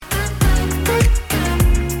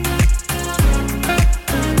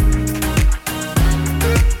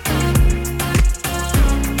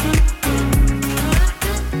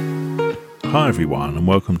everyone, and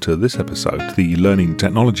welcome to this episode, the Learning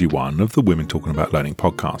Technology one of the Women Talking About Learning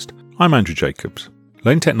podcast. I'm Andrew Jacobs.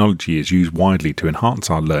 Learning technology is used widely to enhance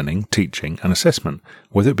our learning, teaching and assessment,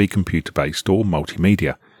 whether it be computer-based or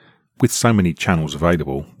multimedia. With so many channels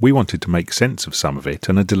available, we wanted to make sense of some of it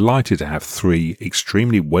and are delighted to have three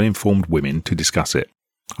extremely well-informed women to discuss it.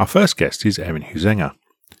 Our first guest is Erin Huizenga.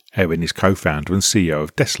 Erin is co-founder and CEO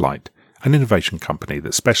of Desklight, an innovation company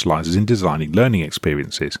that specialises in designing learning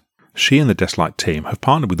experiences. She and the Desklight team have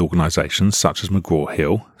partnered with organisations such as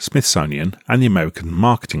McGraw-Hill, Smithsonian and the American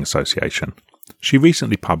Marketing Association. She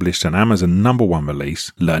recently published an Amazon #1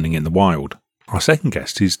 release, Learning in the Wild. Our second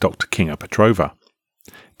guest is Dr. Kinga Petrova.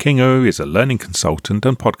 Kinga is a learning consultant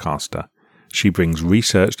and podcaster. She brings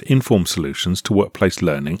researched, informed solutions to workplace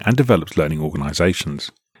learning and develops learning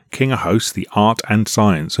organisations. Kinga hosts the Art and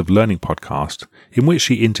Science of Learning podcast, in which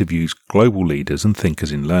she interviews global leaders and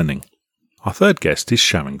thinkers in learning. Our third guest is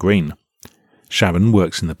Sharon Green. Sharon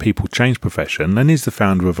works in the people change profession and is the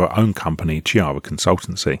founder of her own company, Chiara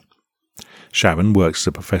Consultancy. Sharon works as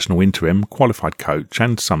a professional interim, qualified coach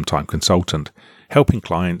and sometime consultant, helping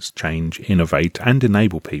clients change, innovate and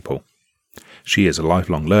enable people. She is a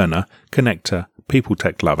lifelong learner, connector, people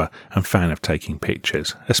tech lover and fan of taking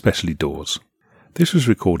pictures, especially doors. This was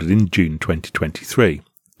recorded in June 2023.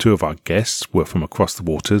 Two of our guests were from across the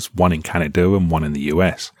waters, one in Canada and one in the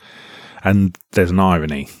US. And there's an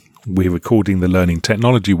irony. We're recording the Learning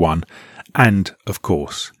Technology one, and, of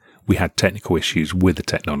course, we had technical issues with the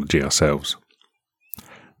technology ourselves.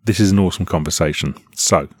 This is an awesome conversation,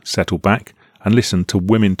 so settle back and listen to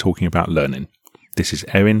women talking about learning. This is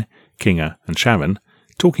Erin, Kinga and Sharon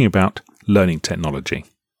talking about learning technology.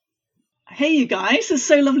 Hey you guys, it's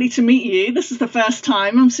so lovely to meet you. This is the first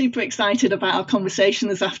time. I'm super excited about our conversation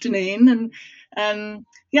this afternoon. And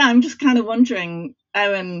I'm just kind of wondering,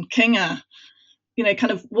 Erin, Kinga,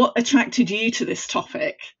 kind of what attracted you to this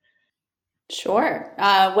topic? Sure.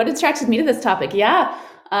 What attracted me to this topic?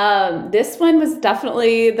 This one was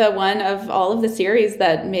definitely the one of all of the series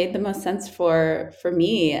that made the most sense for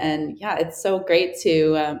me. And it's so great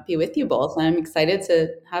to be with you both. I'm excited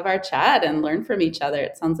to have our chat and learn from each other.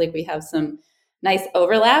 It sounds like we have some nice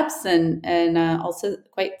overlaps and also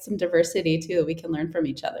quite some diversity too. We can learn from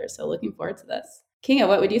each other. So looking forward to this. Kinga,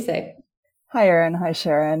 what would you say? Hi, Erin. Hi,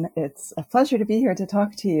 Sharon. It's a pleasure to be here to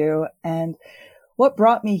talk to you. And what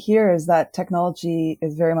brought me here is that technology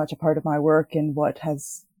is very much a part of my work and what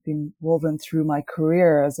has been woven through my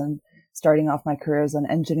career starting off my career as an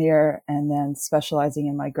engineer and then specializing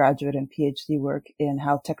in my graduate and PhD work in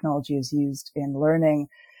how technology is used in learning.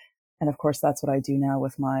 And of course, that's what I do now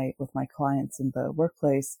with my clients in the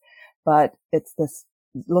workplace. But it's this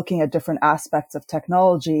looking at different aspects of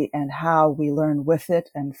technology and how we learn with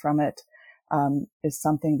it and from it is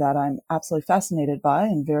something that I'm absolutely fascinated by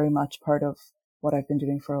and very much part of what I've been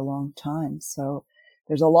doing for a long time. So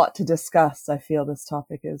there's a lot to discuss. I feel this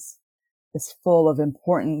topic is full of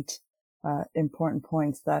important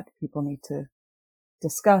points that people need to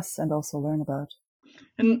discuss and also learn about.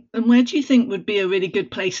 And where do you think would be a really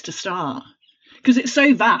good place to start? Because it's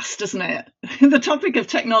so vast, isn't it? The topic of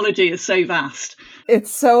technology is so vast.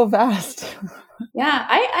 It's so vast. Yeah,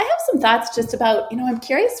 I have some thoughts just about, I'm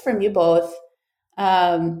curious from you both,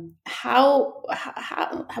 how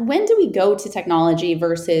when do we go to technology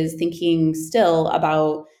versus thinking still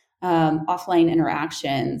about offline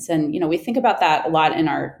interactions? And, we think about that a lot in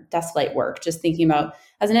our Desklight work, just thinking about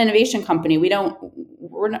as an innovation company,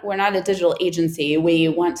 we're not a digital agency. We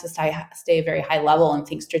want to stay very high level and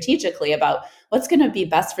think strategically about what's going to be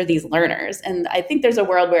best for these learners. And I think there's a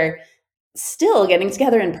world where still getting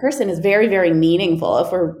together in person is very, very meaningful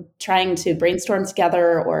if we're trying to brainstorm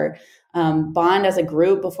together or bond as a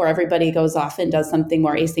group before everybody goes off and does something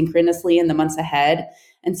more asynchronously in the months ahead.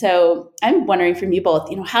 And so I'm wondering from you both,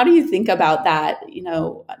 how do you think about that,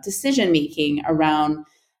 decision making around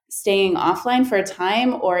staying offline for a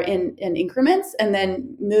time or in increments and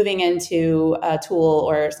then moving into a tool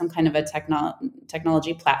or some kind of a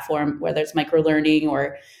technology platform, whether it's microlearning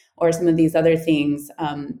or some of these other things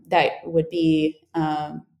that would be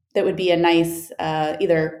a nice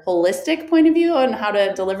either holistic point of view on how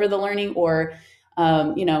to deliver the learning or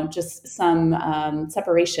just some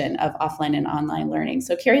separation of offline and online learning.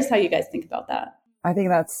 So curious how you guys think about that. I think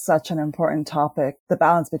that's such an important topic, the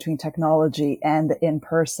balance between technology and the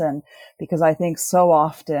in-person, because I think so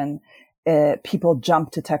often people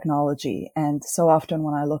jump to technology. And so often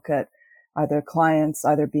when I look at either clients,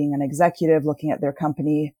 either being an executive, looking at their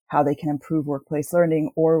company, how they can improve workplace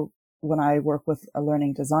learning, or when I work with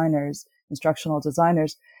learning designers, instructional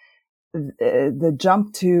designers, the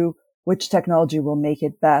jump to which technology will make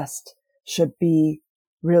it best should be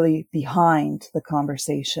really behind the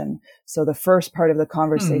conversation. So the first part of the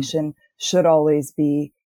conversation should always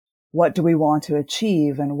be, what do we want to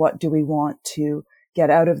achieve and what do we want to get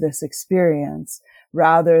out of this experience,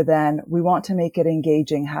 rather than we want to make it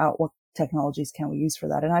engaging. What technologies can we use for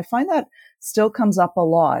that? And I find that still comes up a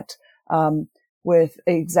lot, with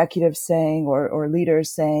executives saying, or leaders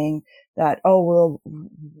saying that, oh, well,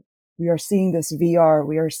 we are seeing this VR,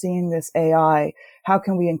 we are seeing this AI. How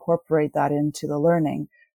can we incorporate that into the learning?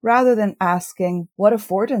 Rather than asking, what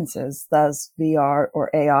affordances does VR or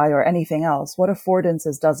AI or anything else, what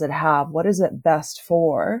affordances does it have? What is it best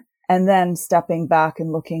for? And then stepping back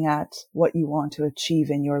and looking at what you want to achieve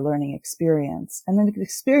in your learning experience. And then the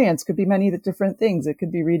experience could be many different things. It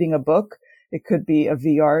could be reading a book. It could be a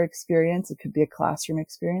VR experience. It could be a classroom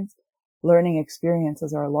experience. Learning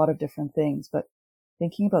experiences are a lot of different things, but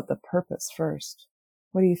thinking about the purpose first.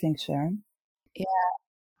 What do you think, Sharon?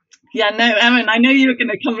 Yeah, no, Erin, I know you were going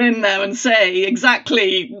to come in there and say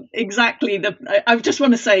exactly. I just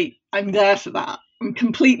want to say I'm there for that. I'm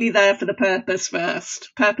completely there for the purpose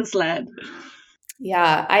first, purpose led.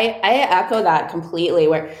 Yeah, I echo that completely.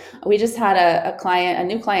 Where we just had a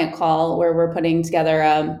new client call where we're putting together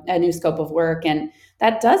a new scope of work, and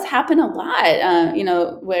that does happen a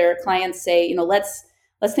lot. Where clients say, let's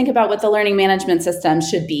think about what the learning management system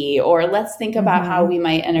should be, or let's think about how we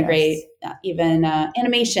might integrate even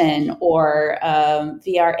animation or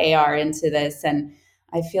VR, AR into this. And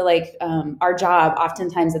I feel like our job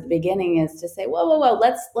oftentimes at the beginning is to say, whoa,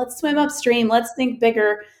 let's swim upstream. Let's think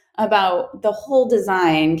bigger about the whole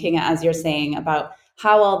design, Kinga, as you're saying, about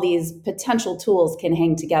how all these potential tools can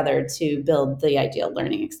hang together to build the ideal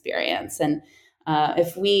learning experience. And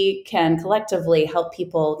if we can collectively help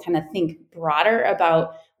people kind of think broader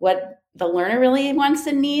about what the learner really wants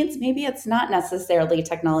and needs, maybe it's not necessarily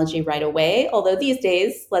technology right away. Although these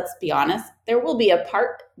days, let's be honest, there will be a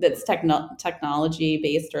part that's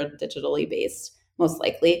technology-based or digitally based, most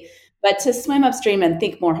likely. But to swim upstream and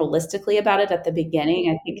think more holistically about it at the beginning,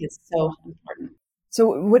 I think is so important.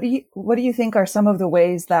 So what do you think are some of the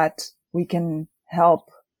ways that we can help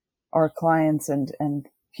our clients and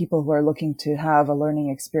people who are looking to have a learning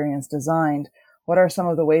experience designed? What are some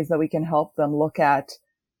of the ways that we can help them look at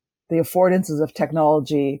the affordances of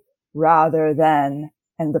technology rather than,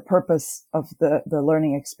 and the purpose of the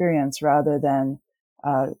learning experience, rather than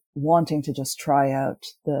wanting to just try out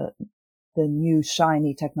the new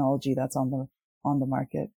shiny technology that's on the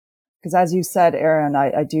market? Because as you said, Erin,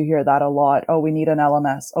 I do hear that a lot. Oh, we need an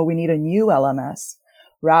LMS. Oh, we need a new LMS,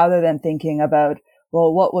 rather than thinking about,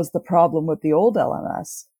 well, what was the problem with the old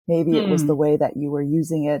LMS? Maybe it was the way that you were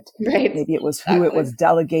using it. Right. Maybe it was who it was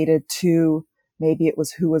delegated to. Maybe it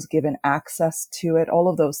was who was given access to it. All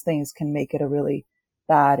of those things can make it a really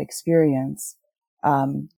bad experience,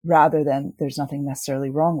 rather than there's nothing necessarily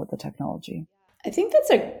wrong with the technology. I think that's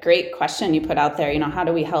a great question you put out there. How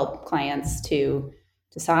do we help clients to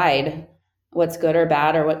decide what's good or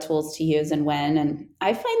bad, or what tools to use and when? And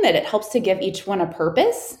I find that it helps to give each one a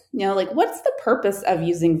purpose. Like, what's the purpose of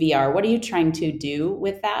using VR? What are you trying to do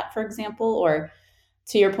with that, for example? Or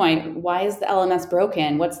to your point, why is the LMS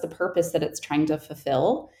broken? What's the purpose that it's trying to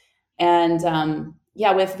fulfill? And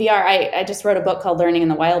with VR, I just wrote a book called Learning in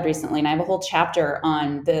the Wild recently, and I have a whole chapter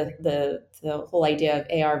on the whole idea of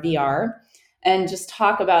AR, VR, and just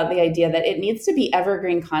talk about the idea that it needs to be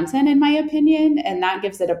evergreen content, in my opinion, and that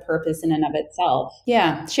gives it a purpose in and of itself.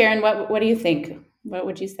 Yeah. Sharon, what do you think? What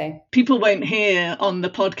would you say? People won't hear on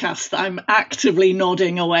the podcast that I'm actively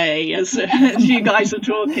nodding away as you guys are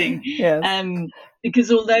talking. Yes.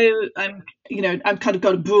 Because although I've kind of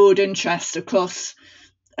got a broad interest across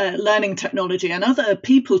learning technology and other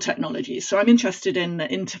people technologies, so I'm interested in the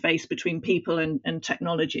interface between people and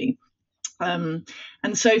technology. And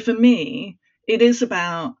so for me, it is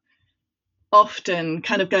about often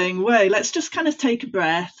kind of going, whoa, let's just kind of take a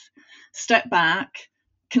breath, step back,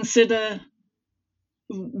 consider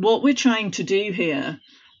what we're trying to do here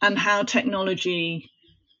and how technology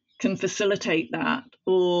can facilitate that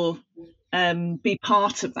or be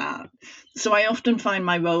part of that. So I often find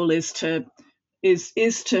my role is to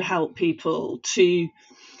help people to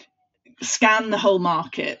scan the whole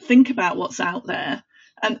market, think about what's out there,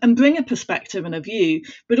 and bring a perspective and a view,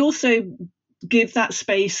 but also give that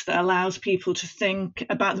space that allows people to think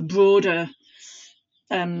about the broader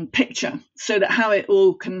picture, so that how it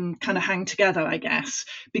all can kind of hang together, I guess.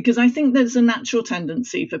 Because I think there's a natural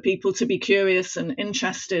tendency for people to be curious and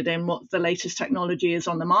interested in what the latest technology is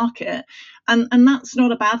on the market. And that's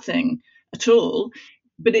not a bad thing at all.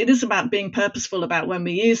 But it is about being purposeful about when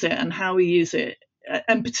we use it and how we use it,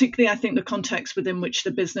 and particularly I think the context within which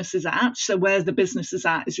the business is at. So where the business is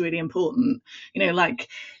at is really important.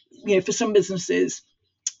 For some businesses,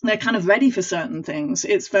 they're kind of ready for certain things.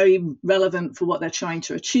 It's very relevant for what they're trying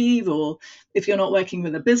to achieve. Or if you're not working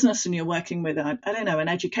with a business and you're working with, an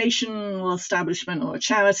educational establishment or a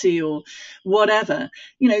charity or whatever,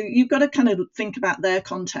 you've got to kind of think about their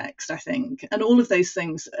context, I think. And all of those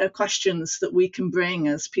things are questions that we can bring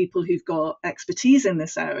as people who've got expertise in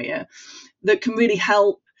this area that can really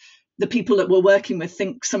help the people that we're working with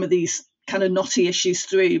think some of these kind of knotty issues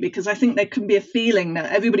through, because I think there can be a feeling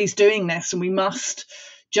that everybody's doing this and we must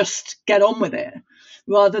just get on with it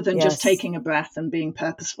rather than just taking a breath and being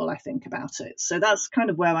purposeful, I think, about it. So that's kind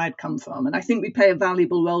of where I'd come from. And I think we play a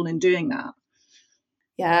valuable role in doing that.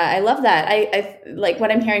 Yeah, I love that. I like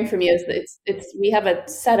what I'm hearing from you is it's we have a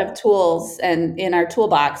set of tools and in our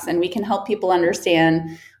toolbox, and we can help people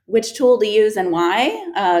understand which tool to use and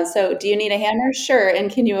why. So do you need a hammer? Sure. And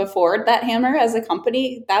can you afford that hammer as a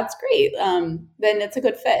company? That's great. Then it's a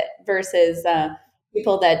good fit versus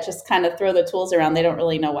people that just kind of throw the tools around. They don't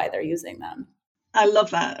really know why they're using them. I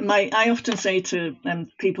love that. I often say to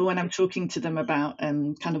people when I'm talking to them about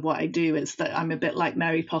kind of what I do is that I'm a bit like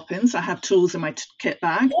Mary Poppins. I have tools in my kit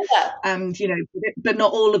bag, and but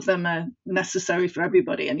not all of them are necessary for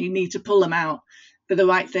everybody, and you need to pull them out for the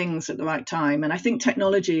right things at the right time. And I think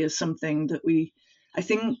technology is something that I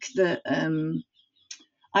think that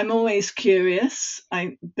I'm always curious.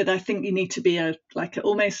 But I think you need to be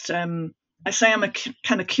I say I'm a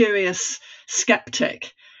kind of curious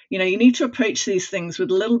skeptic. You need to approach these things with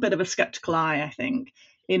a little bit of a skeptical eye, I think,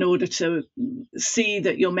 in order to see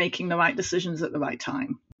that you're making the right decisions at the right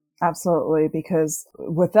time. Absolutely, because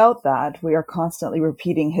without that, we are constantly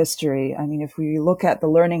repeating history. I mean, if we look at the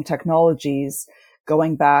learning technologies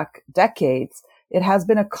going back decades, it has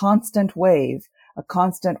been a constant wave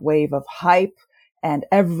of hype, and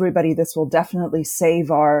everybody, this will definitely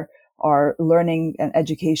save our learning and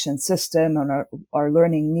education system, and our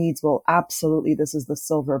learning needs will absolutely, this is the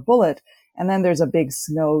silver bullet. And then there's a big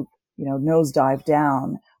nosedive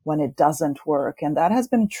down when it doesn't work. And that has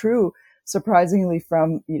been true, surprisingly,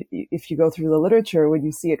 from, if you go through the literature, when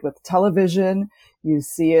you see it with television, you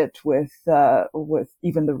see it with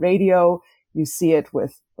even the radio, you see it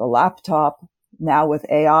with the laptop, now with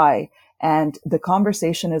AI. And the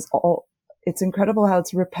conversation it's incredible how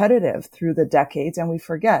it's repetitive through the decades, and we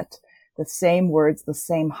forget. The same words, the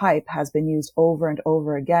same hype has been used over and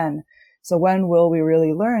over again. So when will we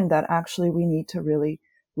really learn that actually we need to really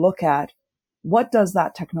look at what does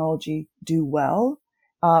that technology do well?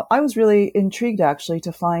 I was really intrigued actually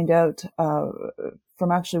to find out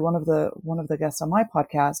from actually one of the guests on my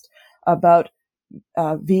podcast about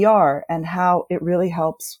VR and how it really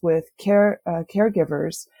helps with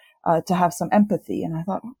caregivers to have some empathy. And I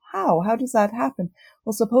thought, how does that happen?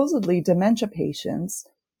 Well, supposedly dementia patients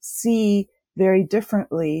see very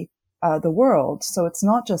differently the world. So it's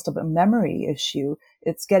not just a memory issue.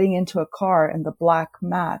 It's getting into a car and the black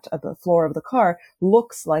mat at the floor of the car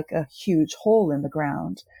looks like a huge hole in the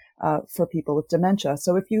ground for people with dementia.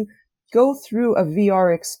 So if you go through a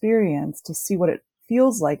VR experience to see what it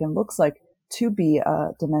feels like and looks like to be a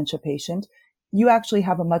dementia patient, you actually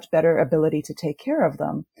have a much better ability to take care of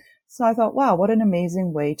them. So I thought, wow, what an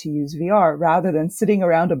amazing way to use VR rather than sitting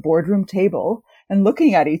around a boardroom table and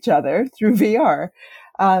looking at each other through VR.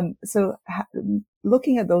 So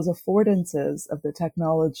looking at those affordances of the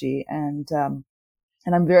technology, and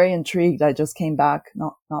I'm very intrigued. I just came back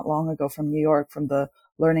not long ago from New York from the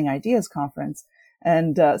Learning Ideas Conference,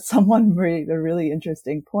 and someone made a really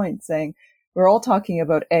interesting point saying, we're all talking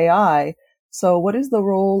about AI. So what is the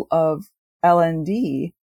role of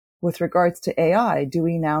L&D with regards to AI? Do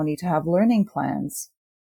we now need to have learning plans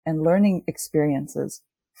and learning experiences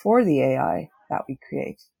for the AI that we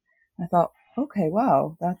create? I thought, okay,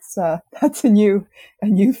 wow, that's a new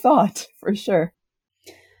thought for sure.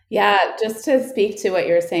 Yeah, just to speak to what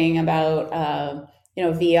you're saying about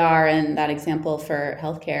VR and that example for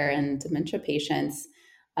healthcare and dementia patients,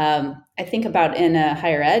 I think about in a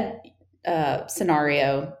higher ed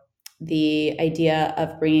scenario, the idea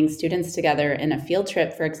of bringing students together in a field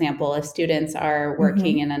trip, for example, if students are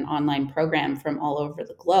working in an online program from all over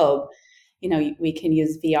the globe, we can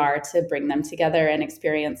use VR to bring them together and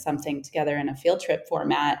experience something together in a field trip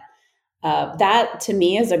format. That to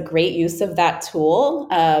me is a great use of that tool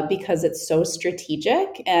because it's so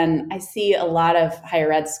strategic. And I see a lot of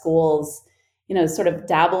higher ed schools, sort of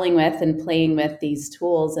dabbling with and playing with these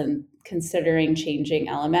tools and considering changing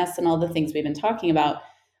LMS and all the things we've been talking about.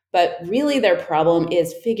 But really their problem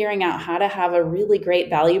is figuring out how to have a really great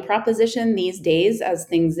value proposition these days, as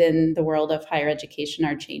things in the world of higher education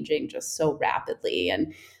are changing just so rapidly.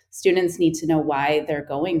 And students need to know why they're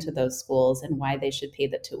going to those schools and why they should pay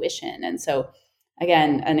the tuition. And so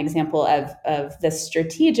again, an example of the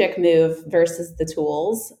strategic move versus the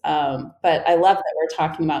tools. But I love that we're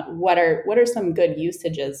talking about what are some good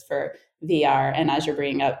usages for VR, and as you're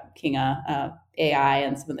bringing up, Kinga, AI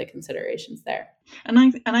and some of the considerations there. And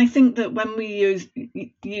I think that when we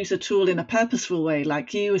use a tool in a purposeful way,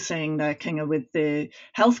 like you were saying there, Kinga, with the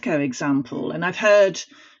healthcare example, and I've heard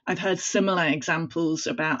similar examples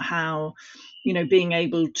about how, being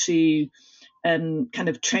able to kind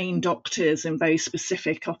of train doctors in very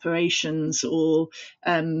specific operations, or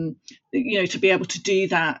to be able to do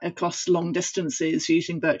that across long distances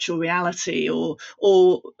using virtual reality, or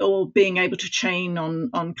being able to train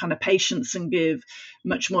on kind of patients and give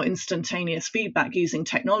much more instantaneous feedback using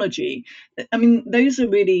technology. I mean, those are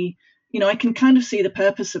really, I can kind of see the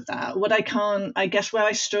purpose of that. I guess where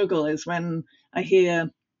I struggle is when I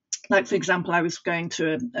hear, like, for example, I was going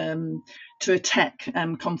to a tech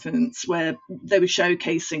conference where they were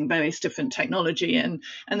showcasing various different technology, and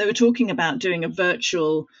they were talking about doing a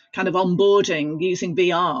virtual kind of onboarding using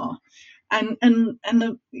VR, and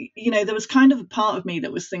there was kind of a part of me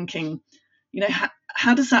that was thinking,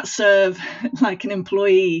 how does that serve like an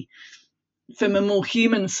employee from a more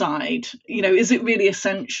human side? Is it really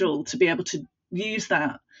essential to be able to use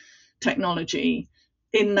that technology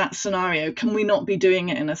in that scenario? Can we not be doing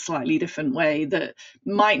it in a slightly different way that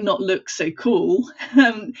might not look so cool,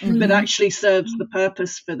 but actually serves the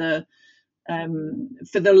purpose for the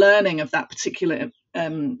learning of that particular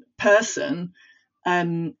person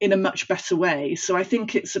in a much better way? So I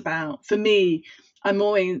think it's about, for me, I'm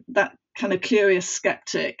always that kind of curious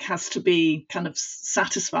skeptic has to be kind of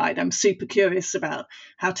satisfied. I'm super curious about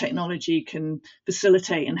how technology can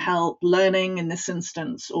facilitate and help learning in this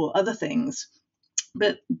instance or other things.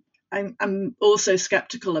 But I'm also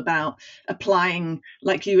skeptical about applying,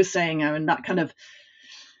 like you were saying, Aaron, that kind of,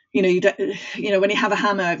 when you have a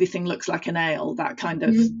hammer, everything looks like a nail, that kind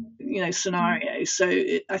of, scenario. So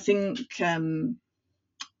I think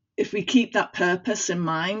if we keep that purpose in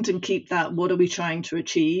mind and keep that, what are we trying to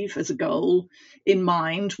achieve as a goal in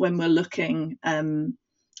mind when we're looking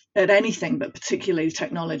at anything, but particularly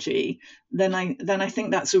technology, then I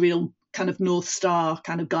think that's a real kind of North Star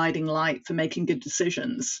kind of guiding light for making good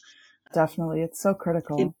decisions. Definitely. It's so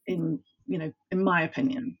critical. In my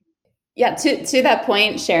opinion. Yeah, to that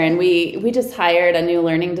point, Sharon, we just hired a new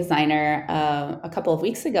learning designer a couple of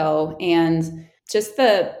weeks ago, and just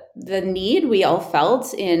the need we all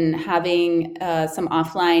felt in having some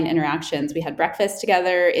offline interactions. We had breakfast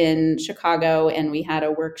together in Chicago, and we had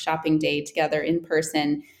a workshopping day together in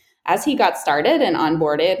person as he got started and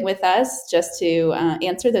onboarded with us, just to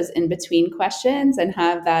answer those in-between questions and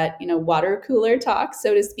have that, water cooler talk,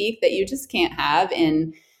 so to speak, that you just can't have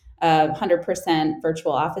in a 100%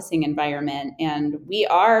 virtual officing environment. And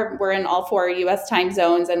we're in all 4 US time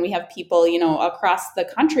zones, and we have people, across the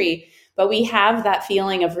country, but we have that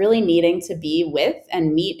feeling of really needing to be with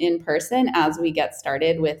and meet in person as we get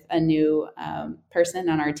started with a new person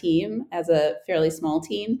on our team, as a fairly small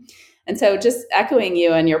team. And so just echoing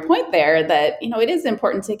you and your point there that, it is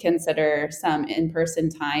important to consider some in-person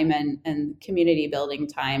time and community building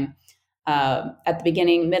time at the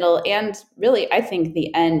beginning, middle, and really, I think,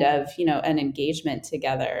 the end of, an engagement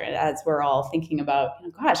together, as we're all thinking about,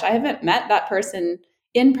 gosh, I haven't met that person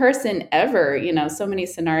in person ever, so many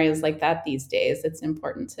scenarios like that these days. It's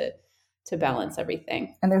important to balance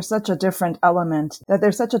everything. And there's such a different element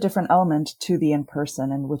to the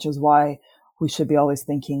in-person, and which is why we should be always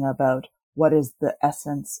thinking about what is the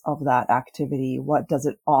essence of that activity? What does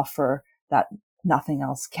it offer that nothing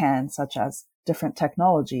else can, such as different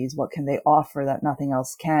technologies? What can they offer that nothing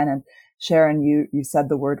else can? And Sharon, you said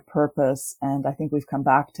the word purpose, and I think we've come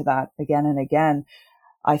back to that again and again.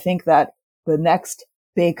 I think that the next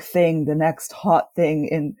big thing, the next hot thing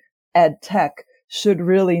in ed tech should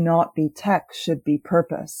really not be tech, should be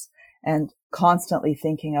purpose, and constantly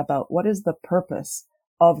thinking about what is the purpose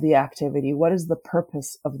of the activity? What is the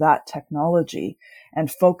purpose of that technology?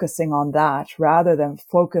 And focusing on that rather than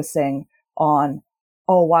focusing on,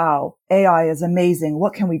 oh, wow, AI is amazing.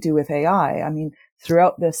 What can we do with AI? I mean,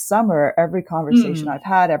 throughout this summer, every conversation I've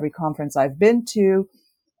had, every conference I've been to,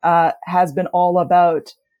 has been all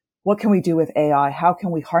about what can we do with AI? How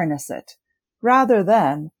can we harness it? Rather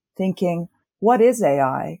than thinking, what is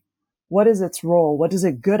AI? What is its role? What is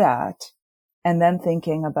it good at? And then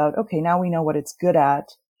thinking about, okay, now we know what it's good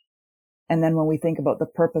at. And then when we think about the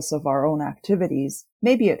purpose of our own activities,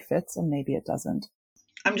 maybe it fits and maybe it doesn't.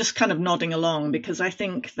 I'm just kind of nodding along because I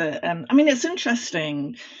think that I mean it's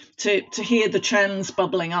interesting to hear the trends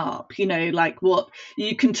bubbling up. Like what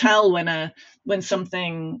you can tell when a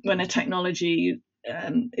technology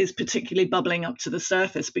is particularly bubbling up to the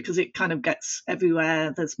surface, because it kind of gets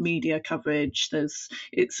everywhere. There's media coverage.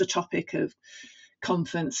 It's a topic of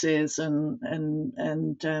conferences and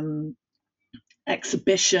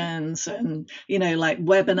exhibitions and like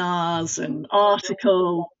webinars and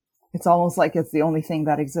articles. It's almost like it's the only thing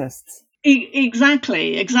that exists.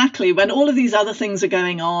 Exactly. When all of these other things are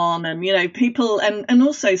going on, and people, and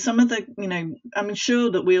also some of the, I'm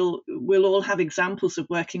sure that we'll all have examples of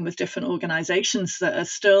working with different organizations that are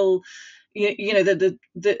still, that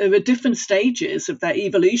are at different stages of their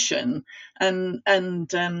evolution, and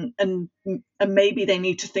maybe they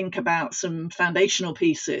need to think about some foundational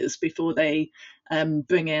pieces before they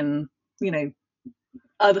bring in,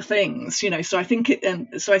 other things. So I think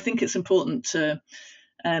it's important to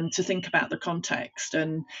think about the context,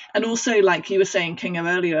 and also, like you were saying, Kinga,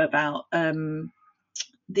 earlier about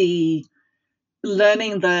the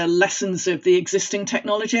learning the lessons of the existing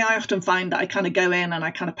technology. I often find that I kind of go in and I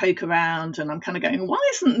kind of poke around and I'm kind of going, why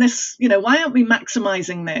isn't this, why aren't we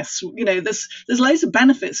maximizing this? There's loads of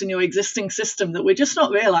benefits in your existing system that we're just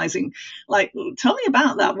not realizing. Like, tell me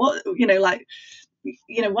about that. What,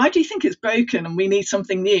 why do you think it's broken and we need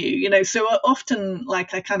something new? So often,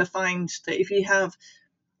 like, I kind of find that if you have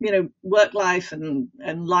work life and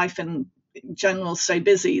life in general so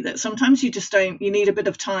busy, that sometimes you need a bit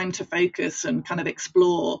of time to focus and kind of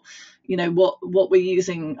explore what we're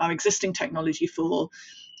using our existing technology for,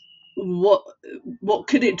 what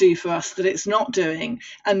could it do for us that it's not doing,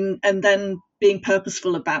 and then being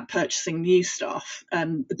purposeful about purchasing new stuff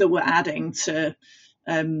that we're adding to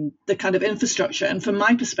the kind of infrastructure. And from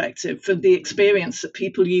my perspective, for the experience that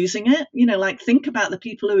people using it, like, think about the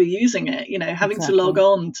people who are using it, having Exactly. to log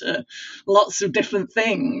on to lots of different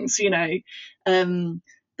things,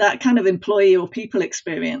 that kind of employee or people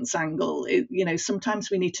experience angle, sometimes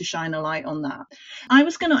we need to shine a light on that. I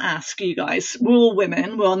was going to ask you guys, we're all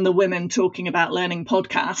women, we're on the Women Talking About Learning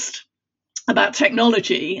podcast about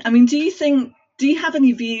technology. I mean, do you have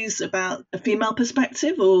any views about a female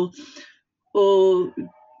perspective or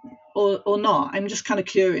not? I'm just kind of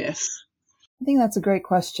curious. I think that's a great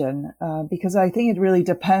question, because I think it really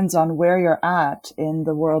depends on where you're at in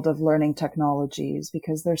the world of learning technologies,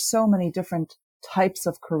 because there's so many different types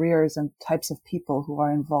of careers and types of people who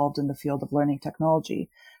are involved in the field of learning technology,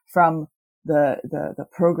 from the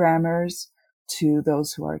programmers to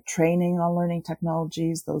those who are training on learning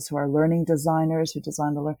technologies, those who are learning designers who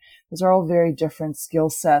design the learning. Those are all very different skill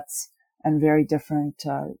sets and very different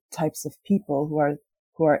types of people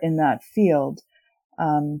who are in that field.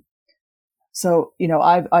 So,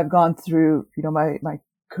 I've gone through, my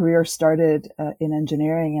career started in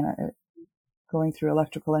engineering and going through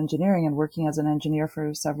electrical engineering and working as an engineer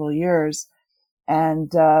for several years.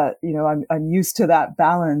 And, I'm used to that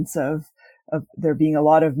balance of there being a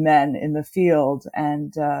lot of men in the field.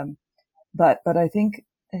 And, but I think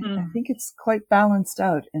it's quite balanced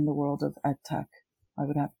out in the world of ed tech. I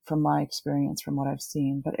would have, from my experience, from what I've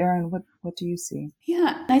seen. But Erin, what do you see?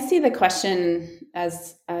 Yeah, I see the question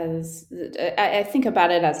as I think about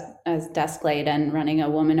it as desk light and running a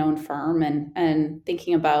woman-owned firm, and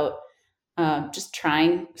thinking about just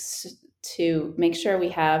trying to make sure we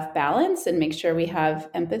have balance and make sure we have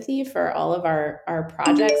empathy for all of our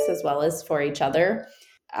projects as well as for each other.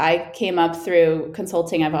 I came up through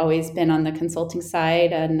consulting. I've always been on the consulting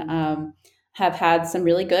side, and have had some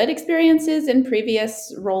really good experiences in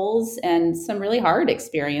previous roles and some really hard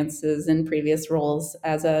experiences in previous roles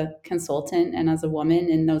as a consultant and as a woman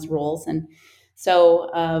in those roles. And so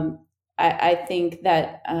I think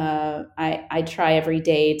that I try every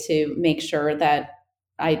day to make sure that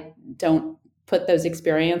I don't put those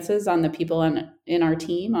experiences on the people on our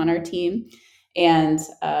team, and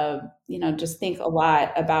just think a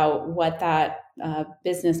lot about what that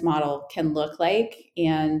business model can look like.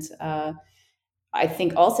 And I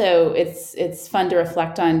think also it's fun to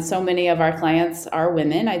reflect on. So many of our clients are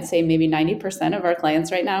women. I'd say maybe 90% of our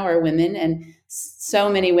clients right now are women, and so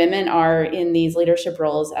many women are in these leadership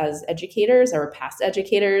roles as educators or past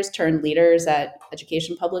educators turned leaders at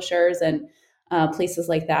education publishers and places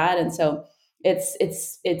like that. And so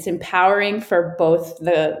it's empowering for both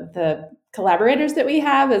the collaborators that we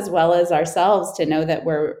have as well as ourselves to know that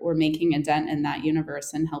we're making a dent in that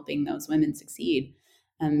universe and helping those women succeed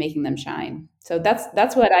and making them shine. So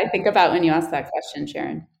that's what I think about when you ask that question,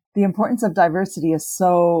 Sharon. The importance of diversity is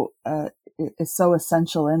so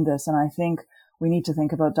essential in this, and I think we need to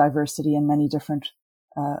think about diversity in many different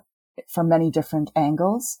from many different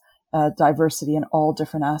angles. diversity in all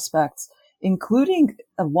different aspects, including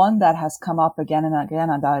one that has come up again and again,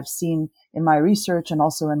 and that I've seen in my research and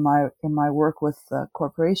also in my work with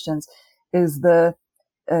corporations, is the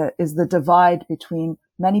divide between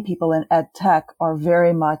many people in ed tech are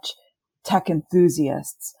very much tech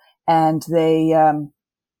enthusiasts, and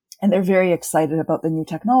they're very excited about the new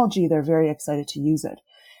technology. They're very excited to use it.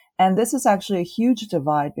 And this is actually a huge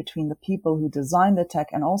divide between the people who design the tech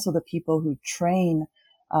and also the people who train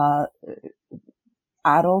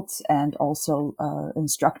adults and also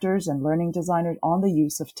instructors and learning designers on the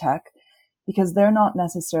use of tech, because they're not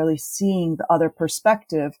necessarily seeing the other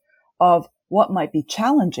perspective of what might be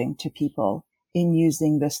challenging to people in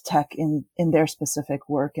using this tech in their specific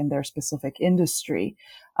work, in their specific industry.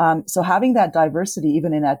 So having that diversity,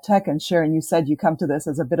 even in ed tech, and Sharon, you said you come to this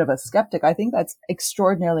as a bit of a skeptic. I think that's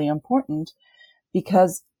extraordinarily important,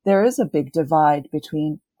 because there is a big divide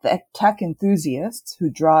between the tech enthusiasts who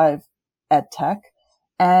drive ed tech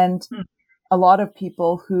and a lot of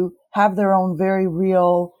people who have their own very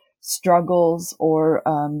real struggles or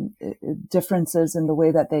differences in the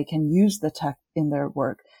way that they can use the tech in their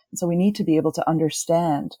work. And so we need to be able to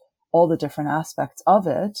understand all the different aspects of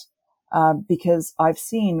it, because I've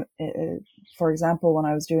seen, for example, when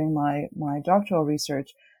I was doing my doctoral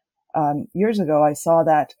research years ago, I saw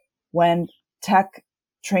that when tech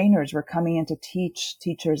trainers were coming in to teach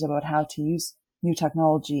teachers about how to use new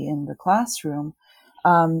technology in the classroom,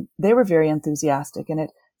 they were very enthusiastic, and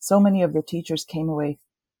so many of the teachers came away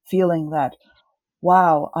feeling that,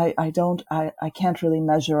 wow, I can't really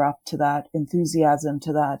measure up to that enthusiasm,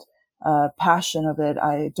 to that passion of it.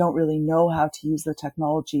 I don't really know how to use the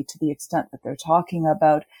technology to the extent that they're talking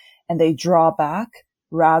about, and they draw back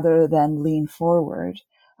rather than lean forward.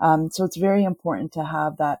 So it's very important to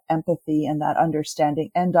have that empathy and that understanding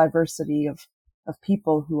and diversity of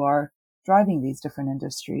people who are driving these different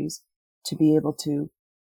industries to be able to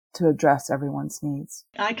address everyone's needs.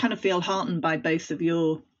 I kind of feel heartened by both of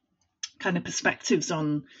your kind of perspectives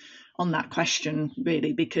on that question,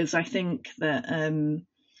 really, because I think that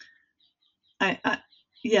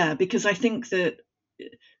because I think that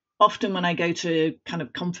often when I go to kind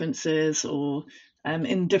of conferences or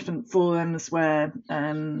in different forums where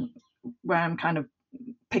I'm kind of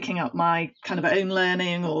picking up my kind of own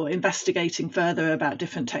learning or investigating further about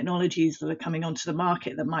different technologies that are coming onto the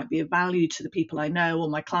market that might be of value to the people I know or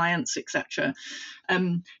my clients, etc.,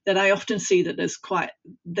 that I often see that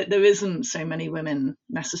there isn't so many women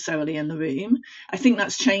necessarily in the room. I think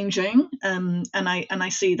that's changing, and I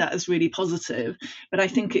see that as really positive. But I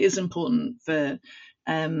think it is important for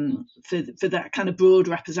that kind of broad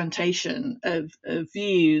representation of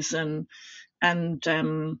views and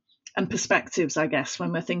perspectives, I guess,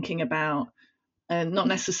 when we're thinking about not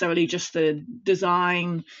necessarily just the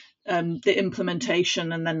design, the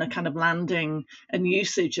implementation, and then the kind of landing and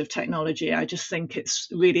usage of technology. I just think it's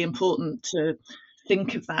really important to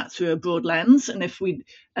think of that through a broad lens, and if we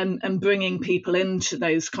and bringing people into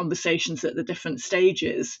those conversations at the different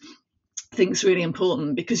stages, I think it's really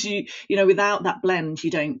important, because you know without that blend, you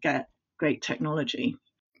don't get great technology.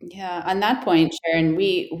 Yeah, on that point, Sharon,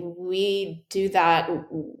 we do that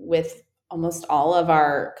with almost all of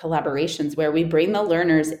our collaborations, where we bring the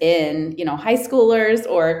learners in, high schoolers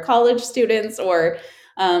or college students or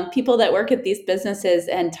people that work at these businesses,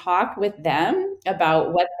 and talk with them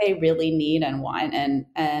about what they really need and want,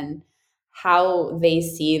 and how they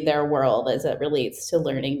see their world as it relates to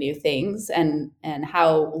learning new things, and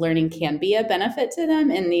how learning can be a benefit to them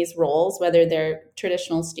in these roles, whether they're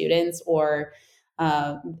traditional students or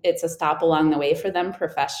it's a stop along the way for them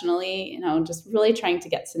professionally, just really trying to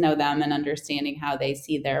get to know them and understanding how they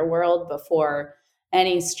see their world before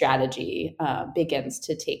any strategy begins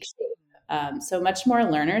to take shape. So much more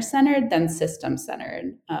learner-centered than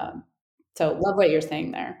system-centered. So love what you're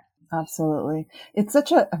saying there. Absolutely. It's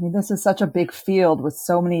this is such a big field with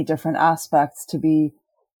so many different aspects to be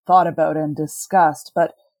thought about and discussed.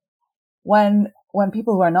 But when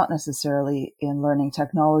people who are not necessarily in learning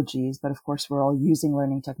technologies, but of course we're all using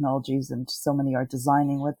learning technologies and so many are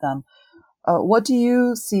designing with them, what do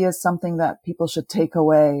you see as something that people should take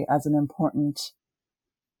away as an important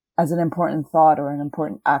thought or an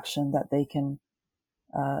important action that they can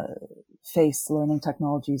face learning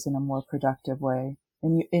technologies in a more productive way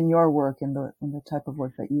in your work, in the type of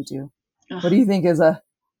work that you do? What do you think is a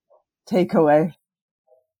takeaway?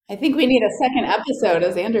 I think we need a second episode,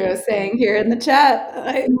 as Andrea was saying here in the chat.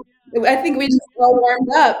 I think we just all warmed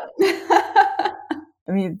up.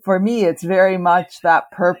 I mean, for me, it's very much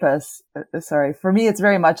that purpose.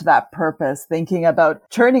 Thinking about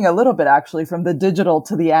turning a little bit actually from the digital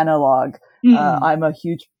to the analog. I'm a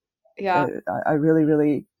huge, I really,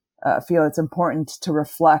 really feel it's important to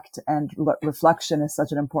reflect, and reflection is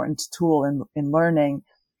such an important tool in learning.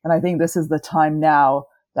 And I think this is the time now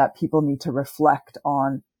that people need to reflect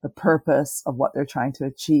on the purpose of what they're trying to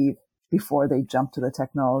achieve before they jump to the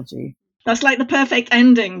technology. That's like the perfect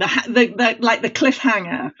ending, like the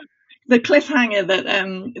cliffhanger. The cliffhanger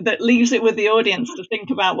that leaves it with the audience to think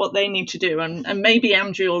about what they need to do. And maybe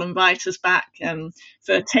Andrew will invite us back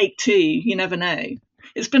for take 2. You never know.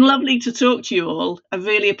 It's been lovely to talk to you all. I've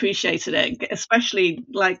really appreciated it, especially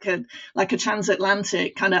like a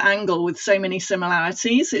transatlantic kind of angle with so many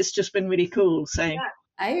similarities. It's just been really cool. So yeah,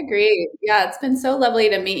 I agree. Yeah, it's been so lovely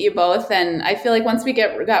to meet you both. And I feel like once we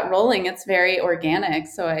got rolling, it's very organic.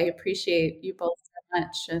 So I appreciate you both so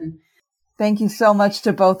much. And thank you so much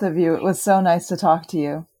to both of you. It was so nice to talk to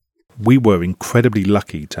you. We were incredibly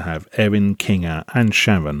lucky to have Erin, Kinga and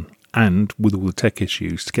Sharon, and with all the tech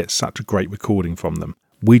issues, to get such a great recording from them.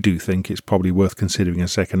 We do think it's probably worth considering a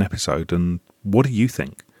second episode, and what do you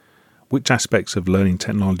think? Which aspects of learning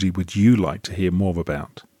technology would you like to hear more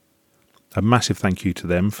about? A massive thank you to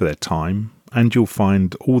them for their time, and you'll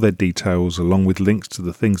find all their details along with links to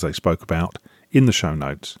the things they spoke about in the show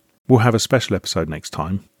notes. We'll have a special episode next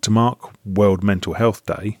time. To mark World Mental Health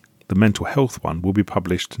Day, the mental health one will be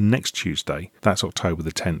published next Tuesday. That's October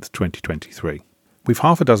the 10th, 2023. We've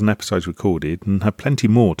half a dozen episodes recorded and have plenty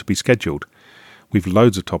more to be scheduled. We've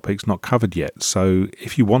loads of topics not covered yet, so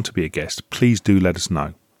if you want to be a guest, please do let us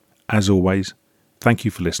know. As always, thank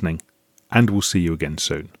you for listening, and we'll see you again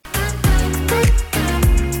soon.